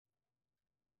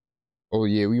Oh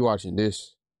yeah, we watching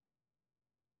this.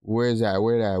 Where's that?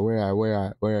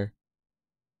 Where?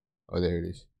 Oh, there it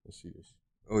is. Let's see this.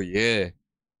 Oh yeah.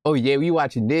 Oh yeah, we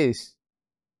watching this.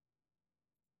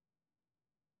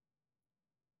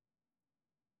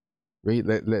 Wait,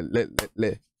 let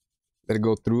it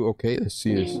go through. Okay, let's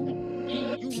see this.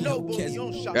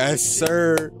 Yes,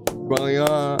 sir. Going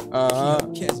on.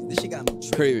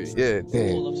 Crazy. Yeah,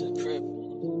 damn.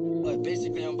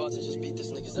 Basically, I'm about to just beat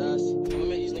this nigga's ass. I'm gonna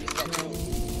make these niggas stop playing.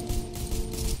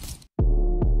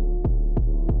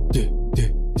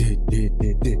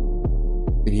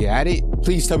 Did he add it?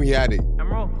 Please tell me he had it.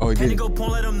 Oh, he did. Go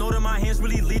point, let them know that my hands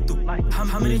really lethal.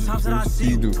 How many times did I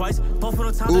see you? Twice. Both of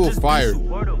the times I just fire.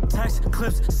 Text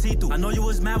clips see through. I know you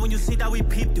was mad when you see that we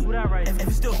peeped you. If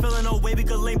you still feeling no way, we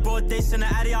could link broad day, send the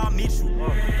addy, I'll meet you.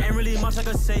 Ain't really much I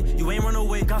could say. You ain't run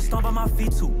away, got stomped by my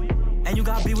feet too. And you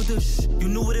got beat with the shh. You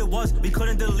knew what it was, we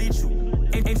couldn't delete you.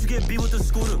 Ain't you get beat with the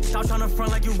scooter. Stop trying to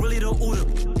front like you really the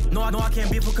Uda. No, I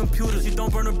can't be for computers. You don't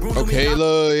burn a broom. Okay,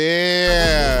 look,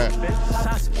 yeah.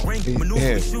 Shots, ring,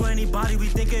 maneuver, we shoot anybody, we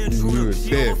think it intruder.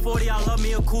 She over 40, I love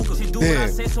me a cougar. She do what I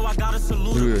say, so I gotta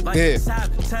salute her. Like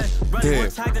tap, ready one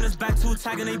tagged in his back, two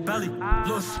tagging they belly.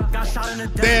 Look, got shot in the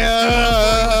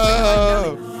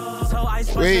damn.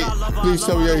 Wait, please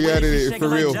tell me you added it for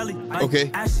real.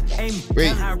 Okay.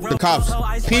 Wait, the cops.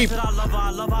 Peep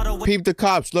the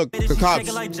cops. Look, the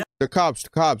cops. The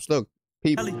cops. Look.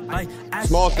 Peep.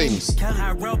 Small things.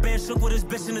 I've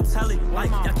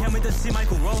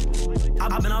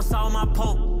been outside with my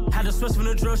pole. Had to switch from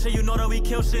the drill shit, you know that we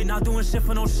kill shit. Not doing shit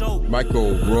for no show.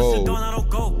 Michael, bro. I don't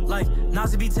go. Like,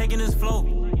 Nazi be taking his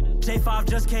flow. J5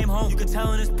 just came home. You could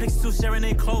tell in his pics too sharing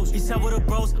their clothes. He said with the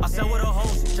bros, I said with the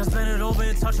hoes. Just bend it over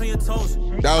and touch on your toes.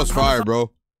 That was fire,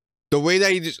 bro. The way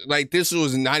that he just, like, this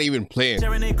was not even planned.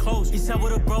 Sharing their clothes. He said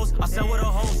with the bros, I said with the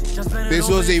hoes. Just bend it this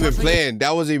over wasn't and even touch planned.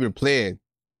 That wasn't even planned.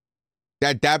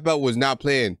 That belt was not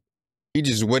planned. He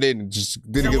just went in and just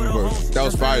didn't give a fuck. That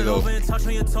was fire though.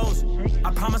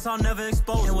 I promise I'll never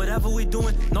expose. And whatever we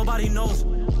doing, nobody knows.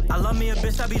 I love me a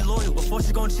bitch that be loyal. Before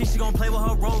she gon' cheat, she gon' play with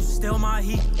her roles. Still my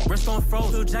heat, wrist on froze.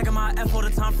 Still jacking my F all the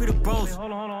time, free the bros.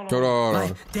 Hold on.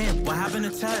 Like, damn, what happened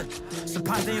to Ted?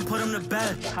 Surprised they didn't put him to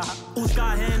bed. Who's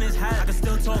got hair in his head? I can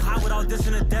still talk hot without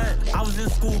dissing the dead. I was in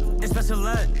school, in special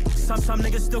ed. Some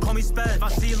niggas still call me Sped. If I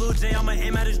see Lil J, I'ma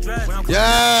aim at his dread.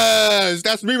 Yes,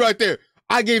 that's me right there.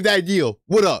 I gave that deal.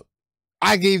 What up?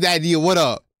 I gave that deal. What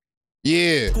up?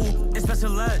 Yeah.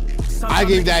 I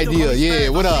gave that deal. Yeah.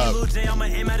 What up?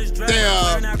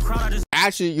 Damn.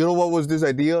 Actually, you know what was this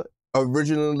idea?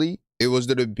 Originally, it was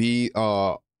gonna be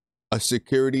a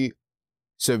security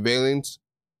surveillance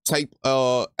type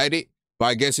edit, but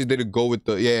I guess it didn't go with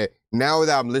the Now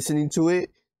that I'm listening to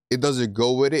it, it doesn't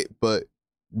go with it, but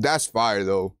that's fire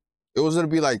though. It was gonna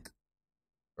be like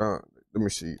let me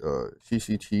see,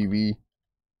 CCTV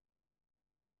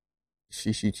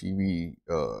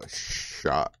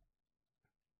shot.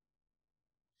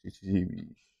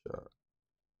 CCTV shot.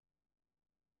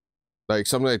 Like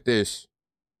something like this.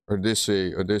 Or this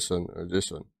one.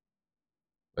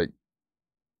 Like,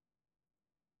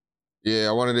 yeah,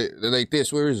 I wanted it like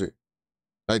this. Where is it?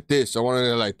 Like this. I wanted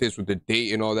it like this with the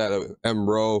date and all that, like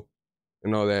M-Row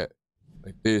and all that.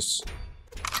 Like this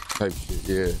type shit,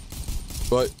 yeah.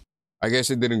 But I guess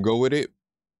it didn't go with it.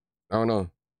 I don't know.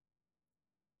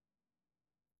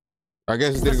 I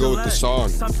guess it didn't go with the song.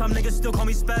 Some niggas still call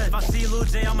me Sped. If I see Lil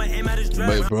J, I'ma aim at his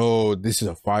dread. But bro, this is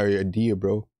a fire idea,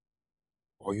 bro.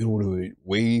 Oh, you don't want to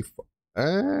wave?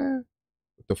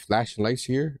 With the flashing lights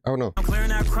here? I don't know. I'm clearing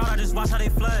that crowd, I just watch how they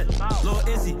fled. Lil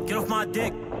Izzy, get off my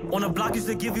dick. On the block used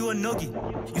to give you a noogie.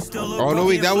 You still look. Oh no,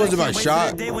 wait, that wasn't my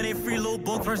shot. That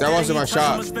wasn't my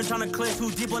shot.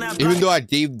 Even though I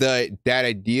gave that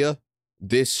idea,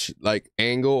 this like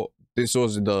angle, this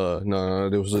was the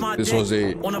this was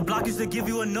a on the block used to give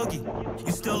you a noogie.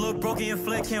 You still look broken and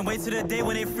flick. Can't wait till the day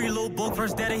when they free little book.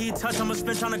 First day that he touched, I'ma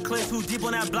spin trying to click. Too deep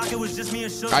on that block, it was just me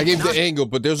and Sugar. I gave the angle,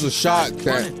 but there's a shot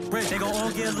that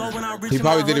he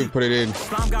probably didn't put it in.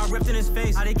 Slime got ripped in his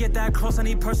face. How they get that close? I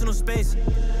need personal space.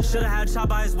 Should've had shot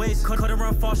by his waist. Couldn't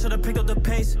run far, should've picked up the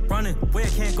pace. Running, where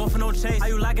can't go for no chase. How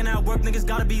you lacking at work? Niggas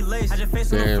gotta be laced. Had your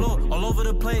face on the floor, all over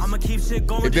the place. I'ma keep shit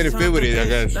going. It didn't fit with it, I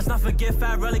guess. Let's not forget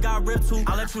Fat really got ripped too.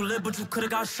 I let you live, but you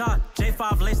could've got shot.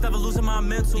 J5 laced, never losing my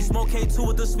mental. He smoke K2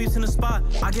 with the sweeps in the spot.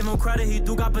 I give him credit, he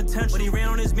do got potential. But he ran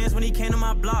on his mans when he came to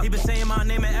my block. He been saying my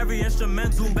name at every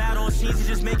instrumental. Bad on scenes, he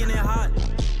just making it hot.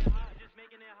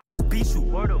 Beat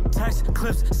you. Text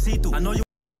clips, see through. I know you.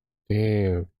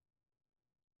 Damn.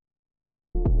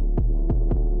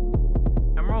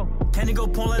 It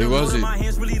wasn't.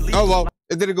 Oh well,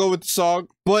 it didn't go with the song,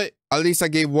 but at least I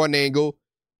gave one angle.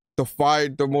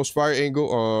 the most fire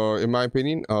angle, in my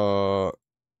opinion.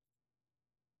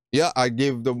 Yeah, I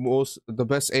gave the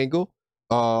best angle.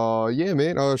 Yeah,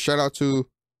 man. Shout out to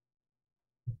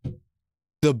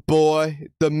the boy,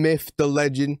 the myth, the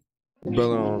legend, Bunny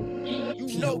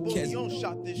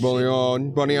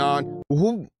on.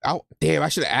 Who? Oh, damn, I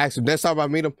should have asked him. Next time I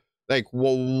meet him, like,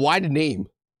 well, why the name?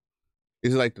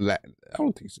 Is it like the last? I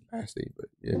don't think it's the last name, but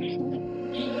yeah.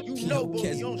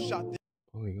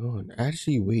 Bunny on.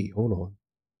 Actually, wait, hold on.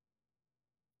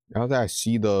 Now that I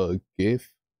see the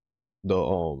GIF, the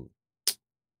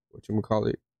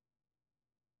whatchamacallit?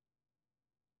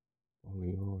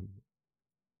 Bunny on.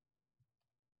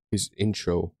 His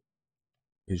intro,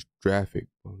 his graphic.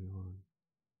 Bunny on.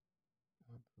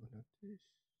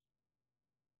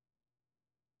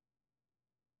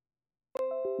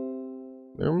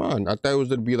 Never mind. I thought it was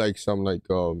gonna be like some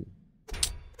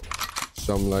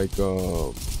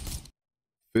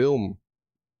film.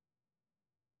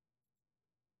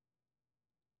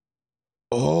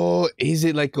 Oh, is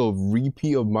it like a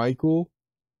repeat of Michael?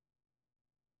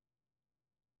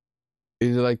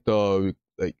 Is it like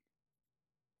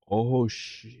oh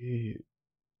shit.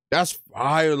 That's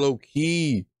fire, low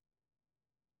key.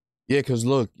 Yeah, cause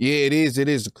look, yeah, it is.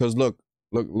 Cause look,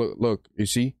 you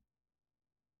see?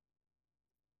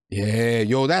 Yeah,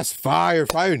 yo, that's fire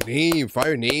name,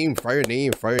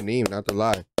 not to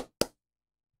lie.